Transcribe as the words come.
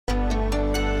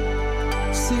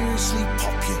seriously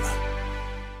popular.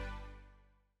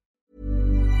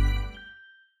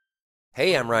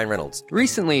 Hey, I'm Ryan Reynolds.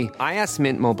 Recently, I asked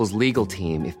Mint Mobile's legal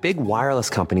team if big wireless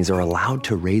companies are allowed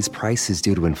to raise prices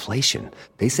due to inflation.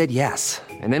 They said yes.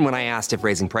 And then when I asked if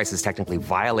raising prices technically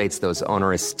violates those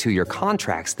onerous two-year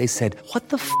contracts, they said, "What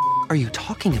the f*** are you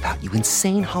talking about, you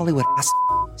insane Hollywood ass?"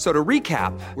 So to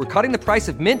recap, we're cutting the price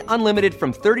of Mint Unlimited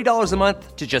from $30 a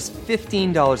month to just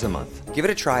 $15 a month. Give it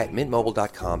a try at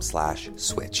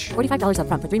mintmobile.com/switch. $45 up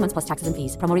front for 3 months plus taxes and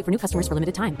fees. Promo rate for new customers for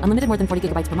limited time. Unlimited more than 40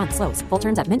 gigabytes per month. Slows full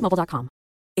terms at mintmobile.com.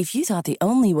 If you thought the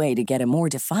only way to get a more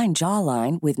defined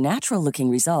jawline with natural-looking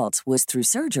results was through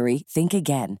surgery, think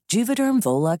again. Juvederm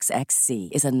Volux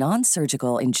XC is a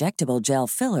non-surgical injectable gel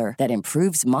filler that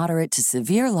improves moderate to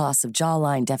severe loss of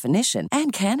jawline definition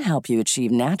and can help you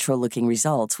achieve natural-looking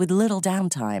results with little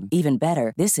downtime. Even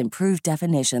better, this improved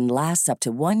definition lasts up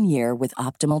to 1 year with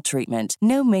optimal treatment.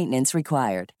 No maintenance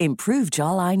required. Improve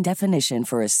jawline definition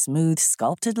for a smooth,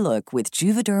 sculpted look with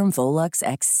Juvederm Volux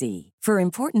XC. For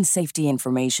important safety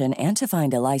information and to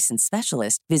find a licensed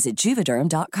specialist, visit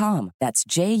Juvederm.com. That's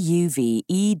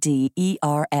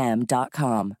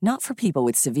Juvederm.com. Not for people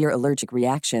with severe allergic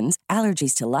reactions,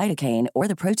 allergies to lidocaine, or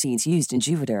the proteins used in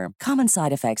Juvederm. Common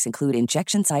side effects include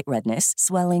injection site redness,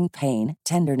 swelling, pain,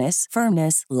 tenderness,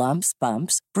 firmness, lumps,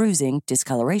 bumps, bruising,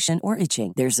 discoloration, or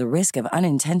itching. There's a risk of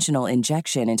unintentional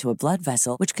injection into a blood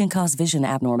vessel, which can cause vision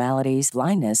abnormalities,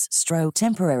 blindness, stroke,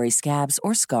 temporary scabs,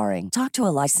 or scarring. Talk to a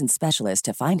licensed specialist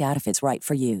to find out if it's right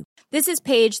for you. This is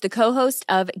Paige, the co-host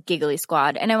of Giggly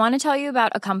Squad, and I want to tell you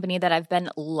about a company that I've been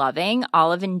loving,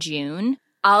 Olive & June.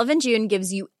 Olive & June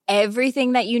gives you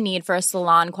everything that you need for a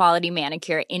salon-quality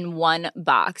manicure in one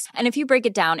box. And if you break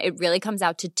it down, it really comes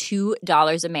out to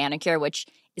 $2 a manicure, which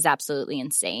is absolutely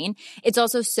insane. It's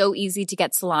also so easy to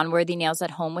get salon-worthy nails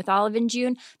at home with Olive &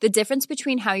 June. The difference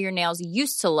between how your nails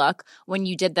used to look when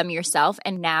you did them yourself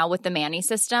and now with the Mani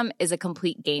system is a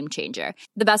complete game changer.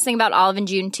 The best thing about Olive &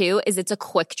 June, too, is it's a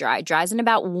quick dry. Dries in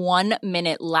about 1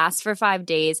 minute, lasts for 5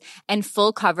 days, and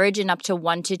full coverage in up to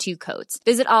 1 to 2 coats.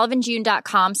 Visit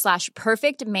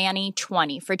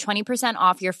oliveandjune.com/perfectmani20 for 20%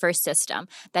 off your first system.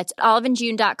 That's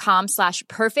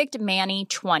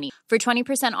oliveandjune.com/perfectmani20 for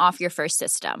 20% off your first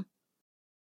system.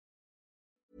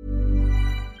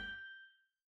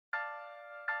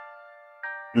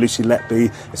 Lucy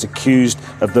Letby is accused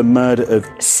of the murder of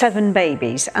 7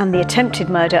 babies and the attempted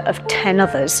murder of 10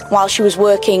 others. While she was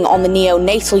working on the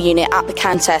neonatal unit at the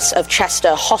Countess of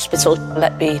Chester Hospital.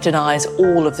 Letby denies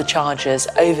all of the charges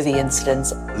over the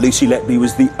incidents. Lucy Letby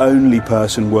was the only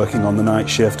person working on the night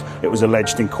shift. It was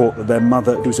alleged in court that their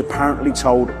mother was apparently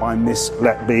told by Miss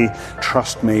Letby,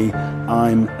 "Trust me,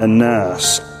 I'm a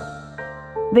nurse."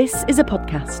 This is a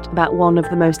podcast about one of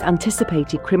the most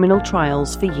anticipated criminal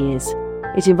trials for years.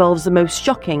 It involves the most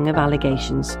shocking of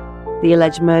allegations, the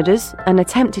alleged murders and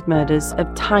attempted murders of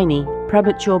tiny,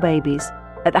 premature babies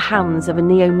at the hands of a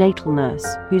neonatal nurse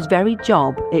whose very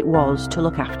job it was to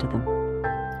look after them.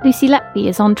 Lucy Letby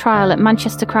is on trial at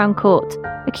Manchester Crown Court,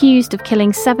 accused of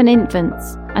killing 7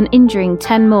 infants and injuring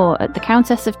 10 more at the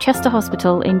Countess of Chester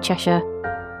Hospital in Cheshire.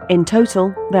 In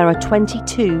total, there are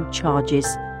 22 charges,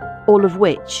 all of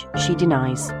which she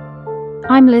denies.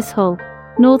 I'm Liz Hull,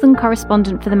 Northern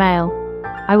correspondent for the Mail.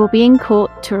 I will be in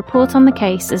court to report on the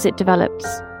case as it develops.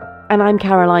 And I'm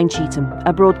Caroline Cheetham,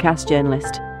 a broadcast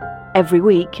journalist. Every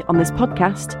week on this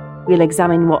podcast, we'll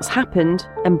examine what's happened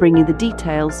and bring you the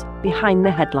details behind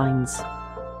the headlines.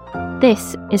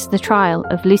 This is the trial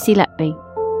of Lucy Letby.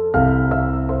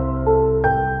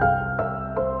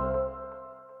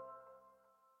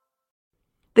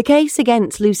 The case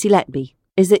against Lucy Letby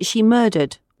is that she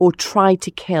murdered or tried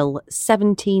to kill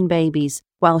 17 babies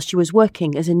while she was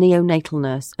working as a neonatal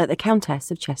nurse at the Countess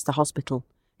of Chester Hospital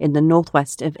in the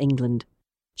northwest of England.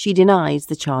 She denies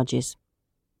the charges.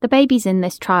 The babies in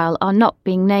this trial are not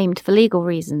being named for legal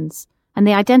reasons, and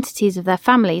the identities of their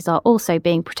families are also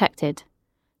being protected.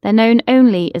 They're known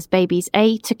only as babies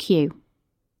A to Q.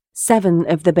 7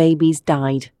 of the babies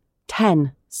died.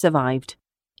 10 survived.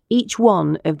 Each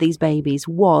one of these babies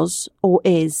was or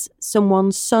is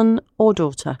someone's son or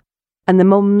daughter, and the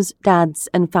mums, dads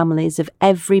and families of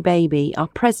every baby are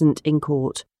present in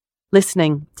court,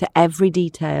 listening to every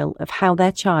detail of how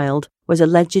their child was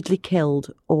allegedly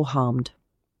killed or harmed.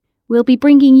 We'll be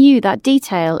bringing you that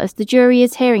detail as the jury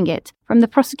is hearing it from the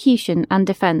prosecution and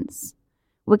defence.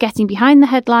 We're getting behind the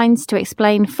headlines to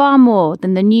explain far more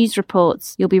than the news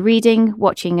reports you'll be reading,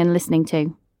 watching and listening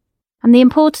to. And the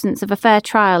importance of a fair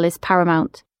trial is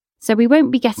paramount, so we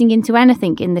won't be getting into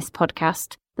anything in this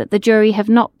podcast that the jury have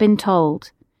not been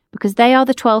told, because they are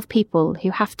the 12 people who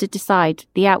have to decide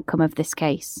the outcome of this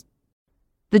case.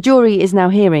 The jury is now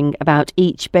hearing about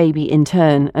each baby in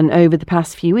turn, and over the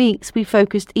past few weeks we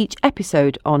focused each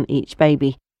episode on each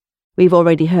baby. We've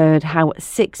already heard how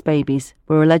 6 babies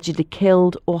were allegedly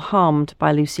killed or harmed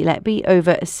by Lucy Letby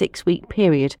over a 6-week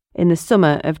period in the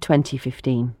summer of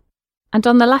 2015. And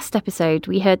on the last episode,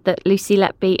 we heard that Lucy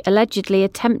Letby allegedly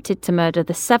attempted to murder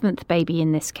the 7th baby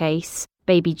in this case,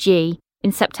 baby G,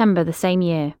 in September the same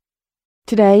year.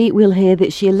 Today, we'll hear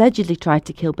that she allegedly tried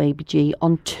to kill baby G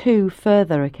on 2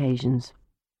 further occasions.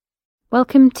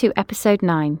 Welcome to episode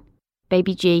 9,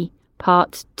 Baby G,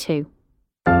 part 2.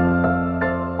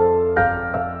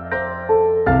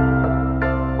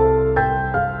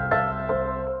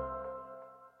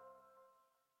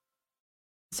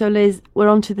 So Liz, we're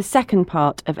on to the second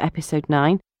part of episode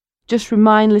 9. Just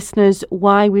remind listeners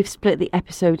why we've split the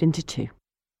episode into 2.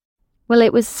 Well,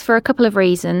 it was for a couple of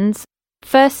reasons.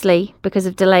 Firstly, because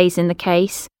of delays in the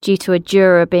case due to a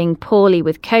juror being poorly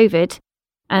with COVID,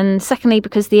 and secondly,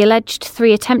 because the alleged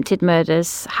 3 attempted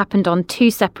murders happened on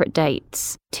 2 separate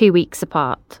dates, 2 weeks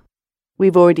apart.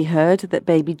 We've already heard that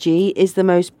baby G is the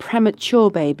most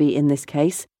premature baby in this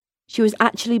case. She was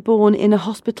actually born in a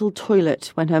hospital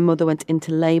toilet when her mother went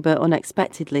into labour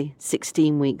unexpectedly,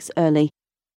 16 weeks early.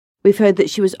 We've heard that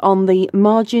she was on the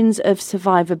margins of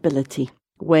survivability,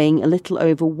 weighing a little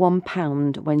over 1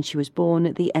 pound when she was born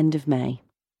at the end of May.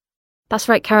 That's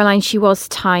right, Caroline, she was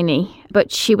tiny,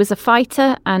 but she was a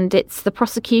fighter, and it's the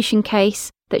prosecution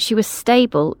case that she was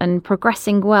stable and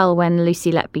progressing well when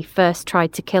Lucy Letby first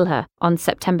tried to kill her on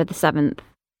September the 7th.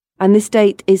 And this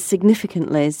date is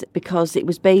significant, Liz, because it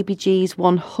was baby G's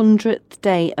 100th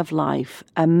day of life,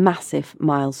 a massive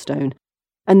milestone.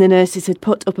 And the nurses had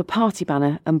put up a party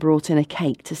banner and brought in a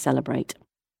cake to celebrate.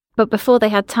 But before they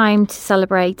had time to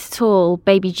celebrate at all,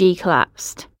 baby G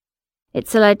collapsed.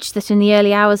 It's alleged that in the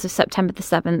early hours of September the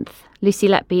 7th, Lucy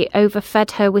Letby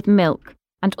overfed her with milk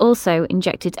and also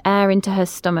injected air into her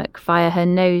stomach via her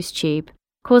nose tube,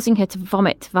 causing her to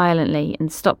vomit violently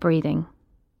and stop breathing.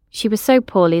 She was so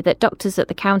poorly that doctors at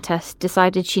the Countess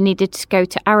decided she needed to go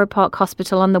to Arrow Park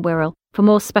Hospital on the Wirral for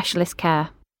more specialist care.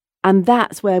 And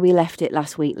that's where we left it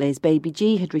last week, Liz. Baby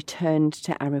G had returned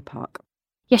to Arrow Park.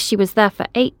 Yes, she was there for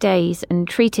 8 days and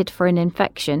treated for an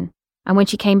infection. And when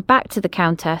she came back to the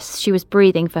Countess, she was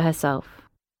breathing for herself.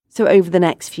 So over the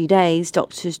next few days,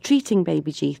 doctors treating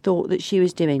baby G thought that she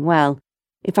was doing well.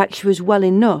 In fact, she was well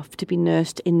enough to be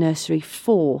nursed in nursery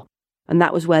 4. And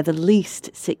that was where the least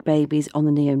sick babies on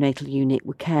the neonatal unit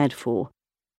were cared for.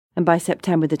 And by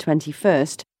September the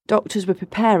 21st, doctors were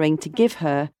preparing to give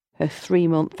her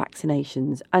 3-month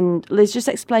vaccinations. And Liz, just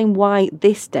explain why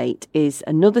this date is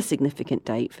another significant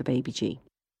date for baby G.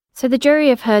 So the jury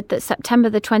have heard that September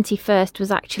the 21st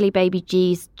was actually baby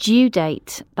G's due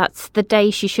date. That's the day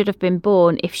she should have been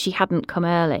born if she hadn't come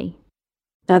early.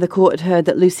 Now, the court had heard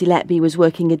that Lucy Letby was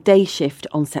working a day shift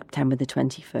on September the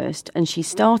 21st, and she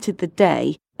started the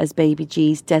day as baby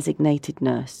G's designated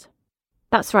nurse.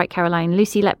 That's right, Caroline.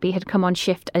 Lucy Letby had come on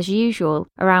shift as usual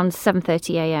around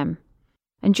 7:30 a.m.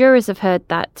 And jurors have heard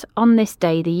that on this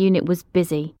day the unit was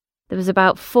busy. There was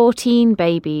about 14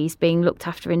 babies being looked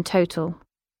after in total.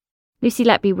 Lucy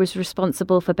Letby was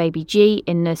responsible for baby G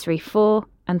in nursery 4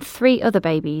 and 3 other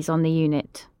babies on the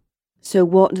unit. So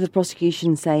what did the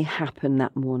prosecution say happened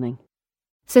that morning?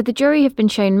 So the jury have been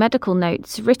shown medical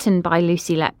notes written by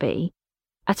Lucy Letby.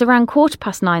 At around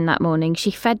 9:15 that morning, she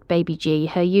fed baby G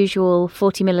her usual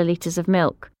 40 millilitres of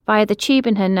milk via the tube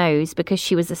in her nose because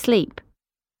she was asleep.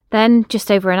 Then, just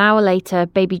over an hour later,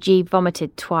 baby G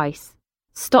vomited twice,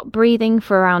 stopped breathing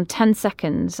for around 10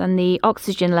 seconds, and the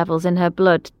oxygen levels in her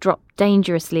blood dropped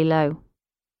dangerously low.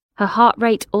 Her heart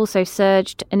rate also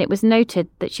surged, and it was noted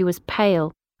that she was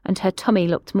pale and her tummy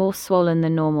looked more swollen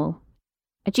than normal.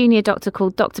 A junior doctor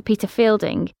called Dr. Peter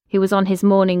Fielding, who was on his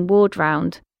morning ward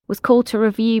round, was called to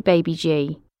review baby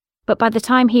G. But by the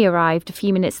time he arrived a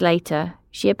few minutes later,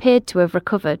 she appeared to have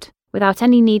recovered, without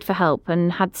any need for help,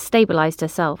 and had stabilised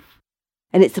herself.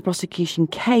 And it's the prosecution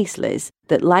case, Liz,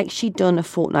 that like she'd done a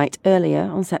fortnight earlier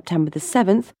on September the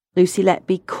 7th, Lucy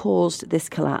Letby caused this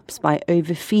collapse by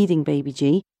overfeeding baby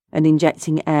G and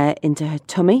injecting air into her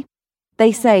tummy.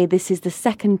 They say this is the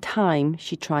second time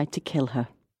she tried to kill her.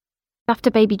 After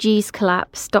baby G's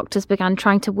collapse, doctors began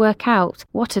trying to work out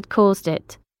what had caused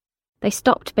it. They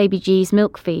stopped baby G's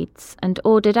milk feeds and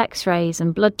ordered x-rays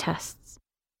and blood tests.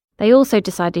 They also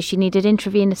decided she needed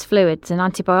intravenous fluids and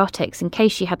antibiotics in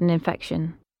case she had an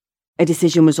infection. A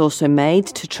decision was also made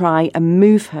to try and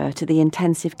move her to the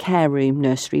intensive care room,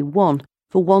 nursery 1,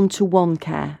 for one-to-one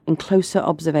care and closer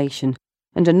observation,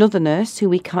 and another nurse, who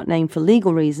we can't name for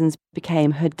legal reasons,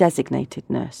 became her designated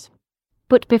nurse.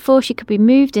 But before she could be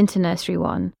moved into nursery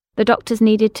 1, The doctors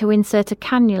needed to insert a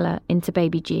cannula into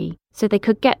baby G so they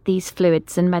could get these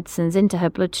fluids and medicines into her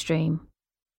bloodstream.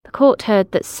 The court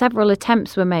heard that several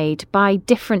attempts were made by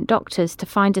different doctors to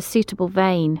find a suitable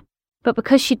vein, but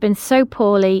because she'd been so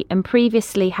poorly and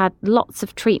previously had lots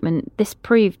of treatment, this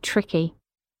proved tricky.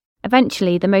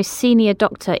 Eventually, the most senior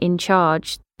doctor in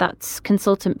charge, that's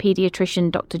consultant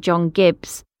paediatrician Dr. John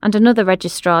Gibbs, and another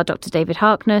registrar, Dr. David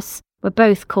Harkness, were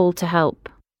both called to help.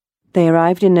 They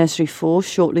arrived in Nursery 4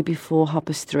 shortly before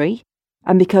Hoppers 3,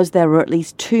 and because there were at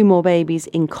least 2 more babies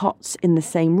in cots in the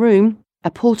same room, a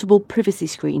portable privacy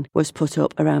screen was put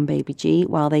up around baby G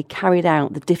while they carried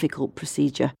out the difficult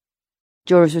procedure.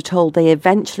 Jurors were told they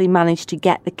eventually managed to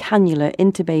get the cannula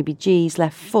into baby G's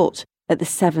left foot at the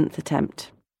 7th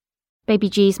attempt. Baby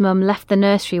G's mum left the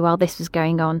nursery while this was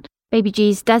going on. Baby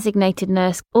G's designated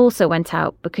nurse also went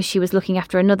out because she was looking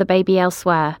after another baby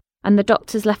elsewhere, and the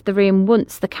doctors left the room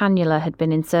once the cannula had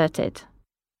been inserted.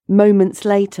 Moments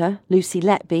later, Lucy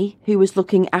Letby, who was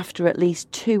looking after at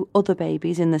least 2 other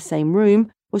babies in the same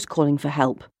room, was calling for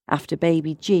help after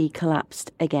baby G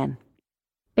collapsed again.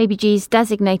 Baby G's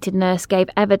designated nurse gave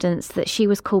evidence that she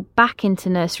was called back into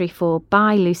Nursery 4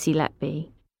 by Lucy Letby.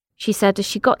 She said as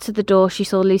she got to the door she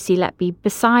saw Lucy Letby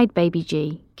beside baby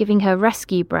G, giving her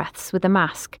rescue breaths with a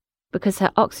mask because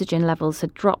her oxygen levels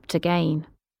had dropped again.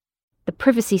 The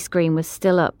privacy screen was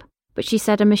still up, but she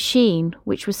said a machine,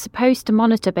 which was supposed to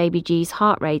monitor baby G's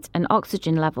heart rate and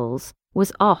oxygen levels,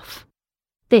 was off.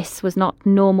 This was not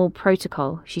normal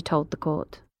protocol, she told the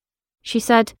court. She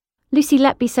said, Lucy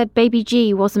Letby said baby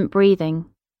G wasn't breathing.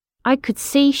 I could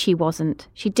see she wasn't.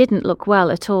 She didn't look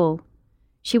well at all.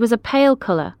 She was a pale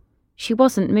colour. She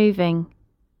wasn't moving.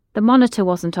 The monitor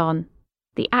wasn't on.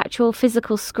 The actual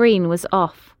physical screen was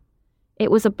off.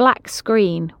 It was a black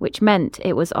screen, which meant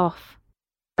it was off.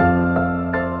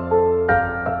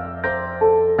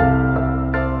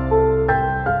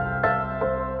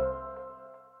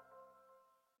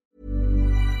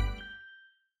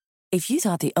 If you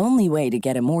thought the only way to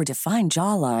get a more defined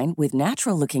jawline with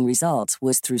natural-looking results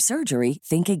was through surgery,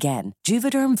 think again.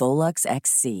 Juvederm Volux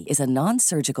XC is a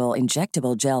non-surgical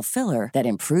injectable gel filler that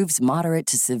improves moderate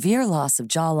to severe loss of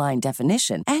jawline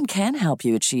definition and can help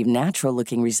you achieve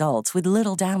natural-looking results with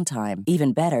little downtime.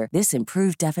 Even better, this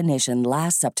improved definition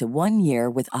lasts up to 1 year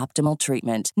with optimal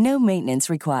treatment. No maintenance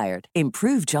required.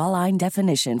 Improve jawline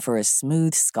definition for a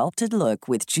smooth, sculpted look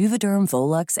with Juvederm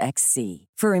Volux XC.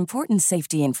 For important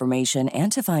safety information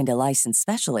and to find a licensed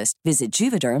specialist, visit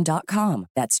Juvederm.com.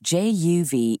 That's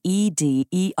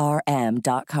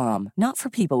JUVEDERM.com. Not for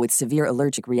people with severe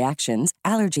allergic reactions,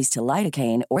 allergies to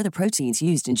lidocaine, or the proteins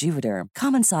used in Juvederm.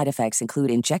 Common side effects include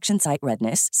injection site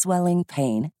redness, swelling,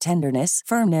 pain, tenderness,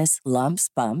 firmness, lumps,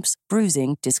 bumps,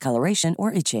 bruising, discoloration,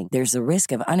 or itching. There's a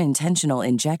risk of unintentional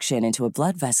injection into a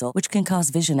blood vessel, which can cause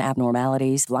vision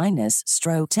abnormalities, blindness,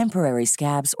 stroke, temporary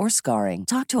scabs, or scarring.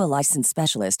 Talk to a licensed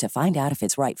specialist to find out if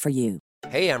it's right for you.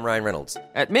 Hey, I'm Ryan Reynolds.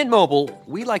 At Mint Mobile,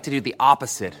 we like to do the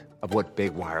opposite of what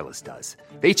Big Wireless does.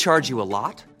 They charge you a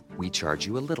lot, we charge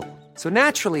you a little. So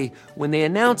naturally, when they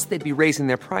announced they'd be raising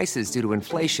their prices due to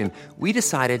inflation, we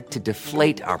decided to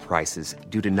deflate our prices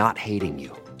due to not hating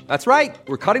you. That's right.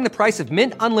 We're cutting the price of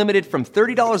Mint Unlimited from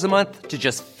 $30 a month to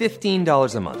just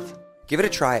 $15 a month. Give it a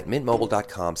try at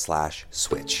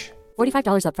mintmobile.com/switch.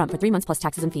 $45 up front for 3 months plus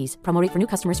taxes and fees. Promo rate for new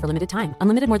customers for limited time.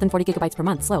 Unlimited more than 40 gigabytes per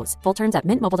month. Slows full terms at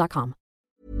mintmobile.com.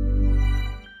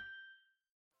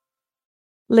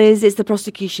 Liz is the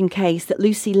prosecution case that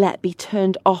Lucy Letby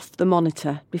turned off the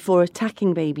monitor before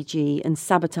attacking baby G and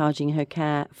sabotaging her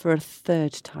care for a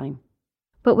 3rd time.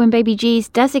 But when baby G's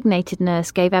designated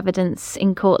nurse gave evidence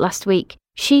in court last week,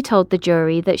 she told the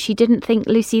jury that she didn't think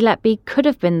Lucy Letby could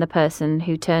have been the person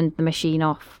who turned the machine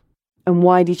off. And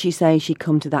why did she say she'd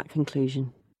come to that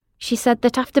conclusion? She said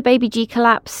that after baby G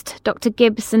collapsed, Dr.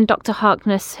 Gibbs and Dr.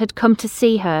 Harkness had come to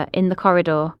see her in the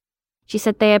corridor. She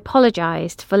said they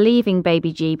apologised for leaving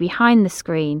baby G behind the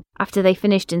screen after they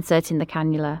finished inserting the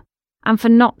cannula, and for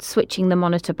not switching the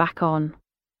monitor back on.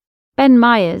 Ben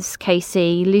Myers,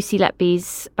 KC, Lucy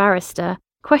Letby's barrister,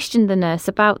 questioned the nurse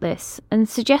about this and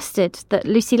suggested that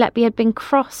Lucy Letby had been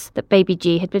cross that baby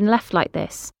G had been left like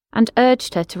this, and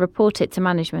urged her to report it to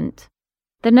management.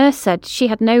 The nurse said she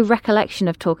had no recollection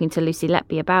of talking to Lucy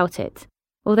Letby about it,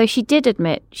 although she did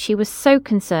admit she was so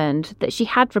concerned that she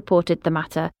had reported the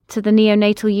matter to the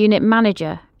neonatal unit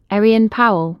manager, Arian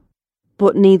Powell.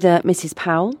 But neither Mrs.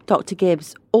 Powell, Dr.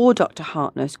 Gibbs, or Dr.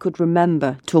 Harkness could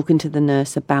remember talking to the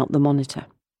nurse about the monitor.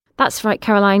 That's right,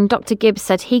 Caroline. Dr. Gibbs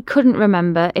said he couldn't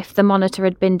remember if the monitor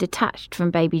had been detached from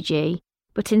baby G,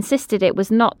 but insisted it was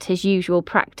not his usual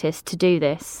practice to do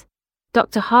this.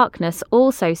 Dr. Harkness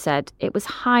also said it was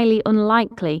highly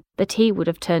unlikely that he would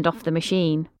have turned off the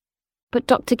machine. But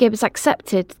Dr. Gibbs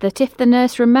accepted that if the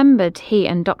nurse remembered he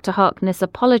and Dr. Harkness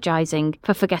apologising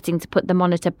for forgetting to put the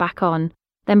monitor back on,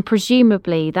 then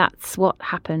presumably that's what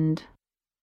happened.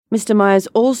 Mr. Myers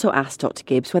also asked Dr.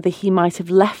 Gibbs whether he might have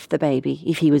left the baby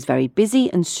if he was very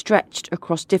busy and stretched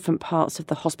across different parts of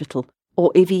the hospital,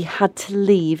 or if he had to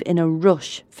leave in a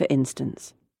rush, for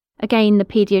instance. Again, the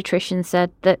paediatrician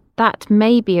said that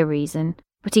may be a reason,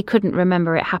 but he couldn't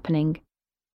remember it happening.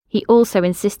 He also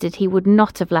insisted he would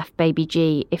not have left baby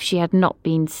G if she had not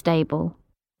been stable.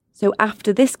 So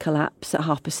after this collapse at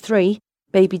 3:30,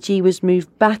 baby G was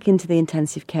moved back into the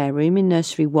intensive care room in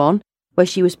nursery 1, where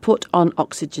she was put on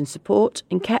oxygen support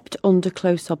and kept under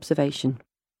close observation.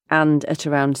 And at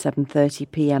around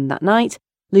 7:30 p.m. that night,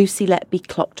 Lucy Letby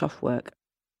clocked off work.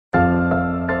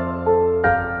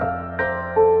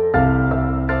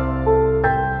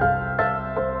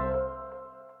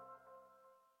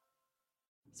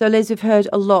 So, Liz, we've heard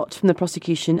a lot from the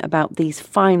prosecution about these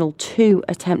final 2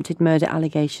 attempted murder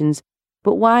allegations,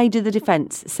 but why do the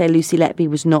defence say Lucy Letby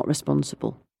was not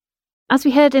responsible? As we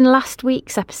heard in last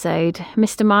week's episode,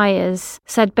 Mr. Myers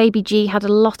said baby G had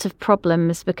a lot of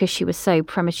problems because she was so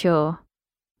premature.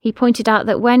 He pointed out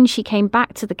that when she came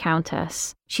back to the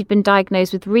Countess, she'd been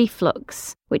diagnosed with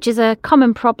reflux, which is a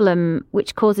common problem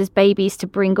which causes babies to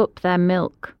bring up their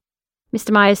milk.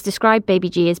 Mr. Myers described baby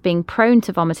G as being prone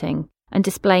to vomiting and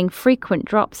displaying frequent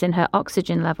drops in her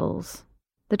oxygen levels.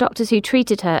 The doctors who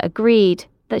treated her agreed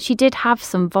that she did have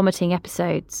some vomiting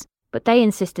episodes, but they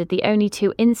insisted the only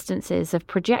 2 instances of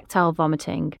projectile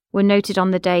vomiting were noted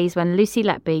on the days when Lucy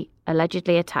Letby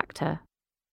allegedly attacked her.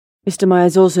 Mr.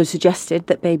 Myers also suggested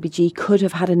that baby G could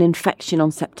have had an infection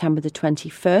on September the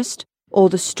 21st, or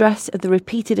the stress of the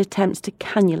repeated attempts to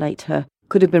cannulate her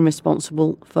could have been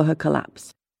responsible for her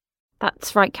collapse.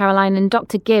 That's right, Caroline, and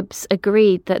Dr. Gibbs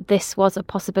agreed that this was a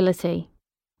possibility,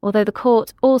 although the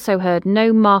court also heard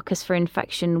no markers for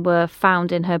infection were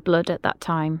found in her blood at that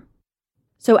time.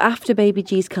 So after baby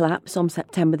G's collapse on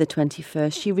September the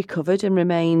 21st, she recovered and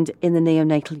remained in the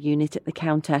neonatal unit at the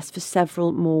Countess for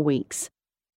several more weeks.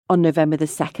 On November the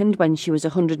 2nd, when she was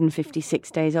 156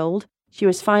 days old, she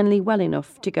was finally well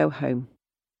enough to go home.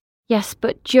 Yes,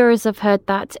 but jurors have heard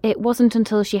that it wasn't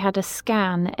until she had a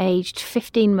scan aged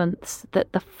 15 months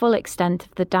that the full extent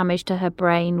of the damage to her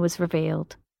brain was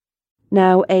revealed.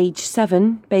 Now aged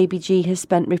 7, baby G has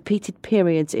spent repeated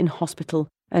periods in hospital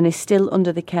and is still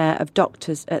under the care of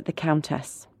doctors at the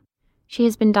Countess. She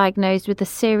has been diagnosed with a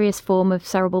serious form of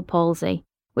cerebral palsy,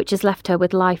 which has left her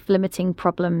with life-limiting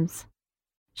problems.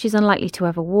 She's unlikely to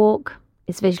ever walk,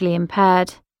 is visually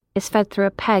impaired, is fed through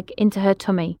a peg into her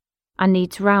tummy, and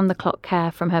needs round-the-clock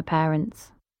care from her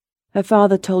parents. Her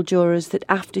father told jurors that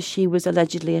after she was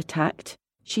allegedly attacked,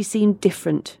 she seemed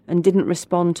different and didn't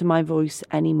respond to my voice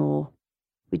anymore.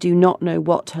 We do not know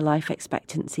what her life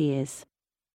expectancy is.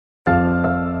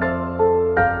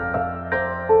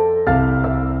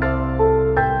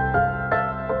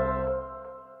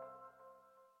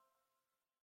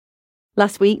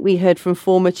 Last week, we heard from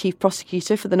former Chief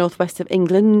Prosecutor for the North West of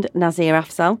England, Nazir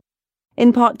Afzal.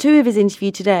 In part 2 of his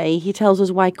interview today, he tells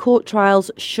us why court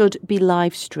trials should be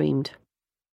live-streamed.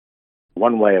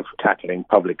 One way of tackling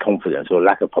public confidence or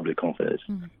lack of public confidence,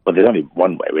 but there's only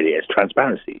one way really, is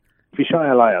transparency. If you shine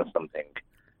a light on something,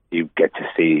 you get to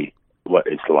see what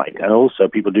it's like. And also,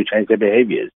 people do change their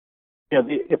behaviours. You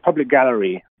know, the public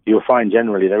gallery, you'll find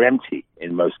generally they're empty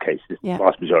in most cases, the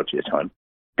vast majority of the time.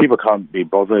 People can't be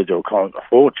bothered or can't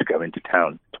afford to go into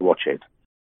town to watch it.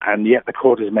 And yet the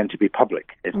court is meant to be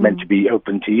public. It's meant to be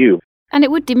open to you. And it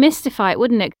would demystify it,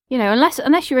 wouldn't it? You know,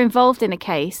 unless you're involved in a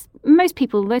case, most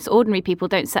ordinary people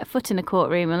don't set foot in a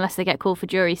courtroom unless they get called for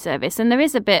jury service. And there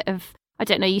is a bit of, I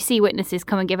don't know, you see witnesses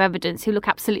come and give evidence who look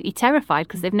absolutely terrified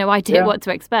because they've no idea what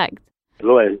to expect.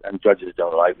 Lawyers and judges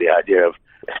don't like the idea of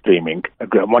streaming. I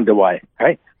wonder why,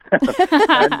 hey? And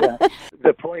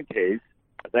the point is,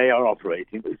 they are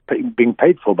operating, it's being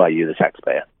paid for by you, the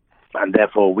taxpayer. And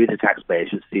therefore, we, the taxpayer,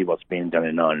 should see what's being done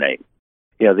in our name.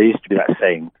 You know, there used to be that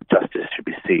saying, justice should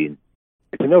be seen.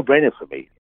 It's a no-brainer for me.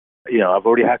 You know, I've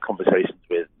already had conversations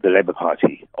with the Labour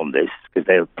Party on this because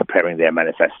they're preparing their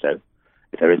manifesto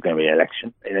if there is going to be an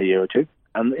election in a year or two.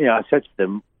 And, you know, I said to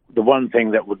them, the one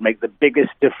thing that would make the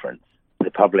biggest difference to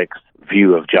the public's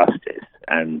view of justice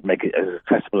and make it as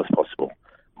accessible as possible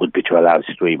would be to allow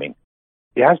streaming.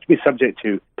 It has to be subject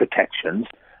to protections,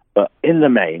 but in the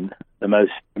main, the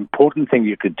most important thing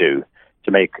you could do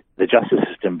to make the justice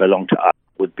system belong to us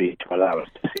would be to allow us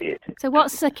to see it. So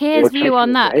what's Sakir's view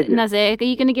on that, Nazir? Are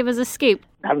you going to give us a scoop?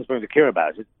 I haven't spoken to Keir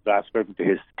about it, but I've spoken to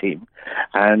his team,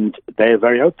 and they're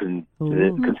very open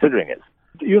to considering it.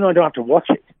 You and I don't have to watch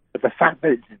it, but the fact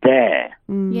that it's there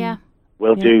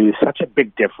will do such a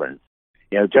big difference.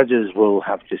 You know, judges will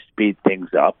have to speed things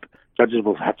up. Judges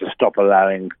will have to stop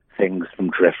allowing things from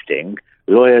drifting.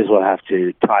 Lawyers will have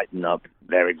to tighten up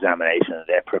their examination and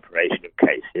their preparation of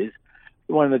cases.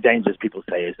 One of the dangers people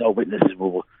say is, witnesses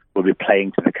will be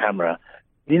playing to the camera.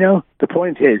 You know, the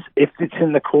point is, if it's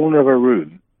in the corner of a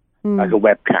room, like a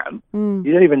webcam,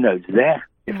 you don't even know it's there.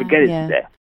 You forget it's there.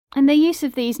 And the use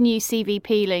of these new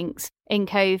CVP links in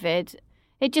COVID,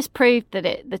 it just proved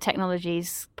that the technology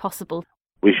is possible.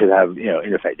 We should have,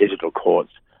 in effect, digital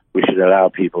courts. We should allow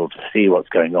people to see what's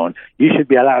going on. You should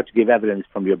be allowed to give evidence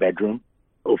from your bedroom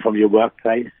or from your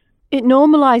workplace. It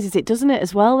normalises it, doesn't it,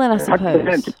 as well, then, I suppose?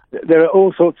 100%. There are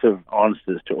all sorts of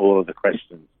answers to all of the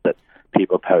questions that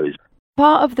people pose.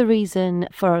 Part of the reason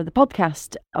for the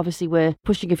podcast, obviously we're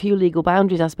pushing a few legal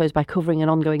boundaries, I suppose, by covering an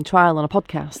ongoing trial on a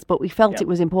podcast, but we felt it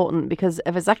was important because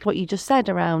of exactly what you just said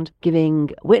around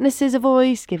giving witnesses a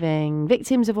voice, giving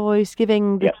victims a voice,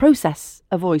 giving the process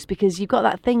a voice, because you've got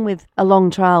that thing with a long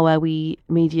trial where we,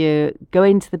 media, go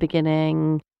into the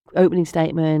beginning, opening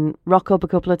statement, rock up a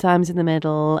couple of times in the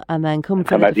middle, and then come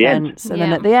for the defence, and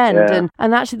then at the end.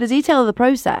 And actually the detail of the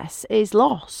process is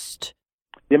lost.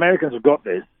 The Americans have got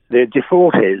this. The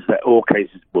default is that all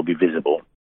cases will be visible.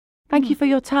 Thank you for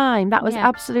your time. That was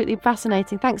absolutely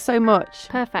fascinating. Thanks so much.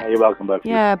 Perfect. You're welcome, both.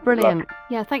 Yeah, brilliant.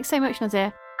 Yeah, thanks so much,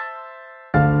 Nazir.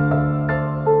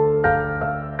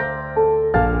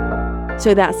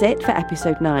 So that's it for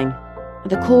episode 9.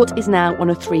 The court is now on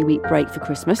a 3-week break for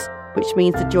Christmas, which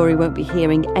means the jury won't be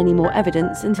hearing any more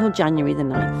evidence until January the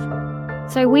 9th.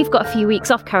 So we've got a few weeks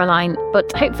off, Caroline,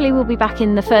 but hopefully we'll be back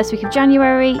in the first week of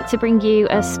January to bring you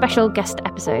a special guest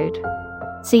episode.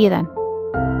 See you then.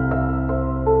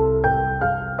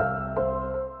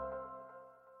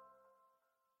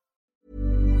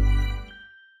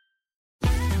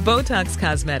 Botox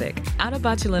Cosmetic, out of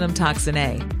botulinum toxin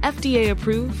A, FDA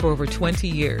approved for over 20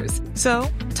 years. So,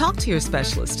 talk to your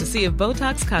specialist to see if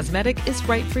Botox Cosmetic is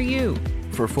right for you.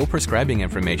 For full prescribing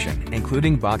information,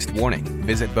 including boxed warning,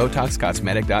 visit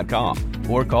BotoxCosmetic.com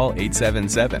or call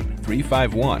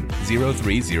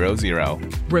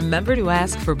 877-351-0300. Remember to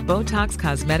ask for Botox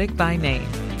Cosmetic by name.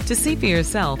 To see for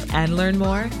yourself and learn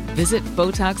more, visit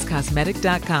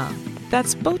BotoxCosmetic.com.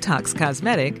 That's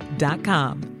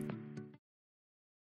BotoxCosmetic.com.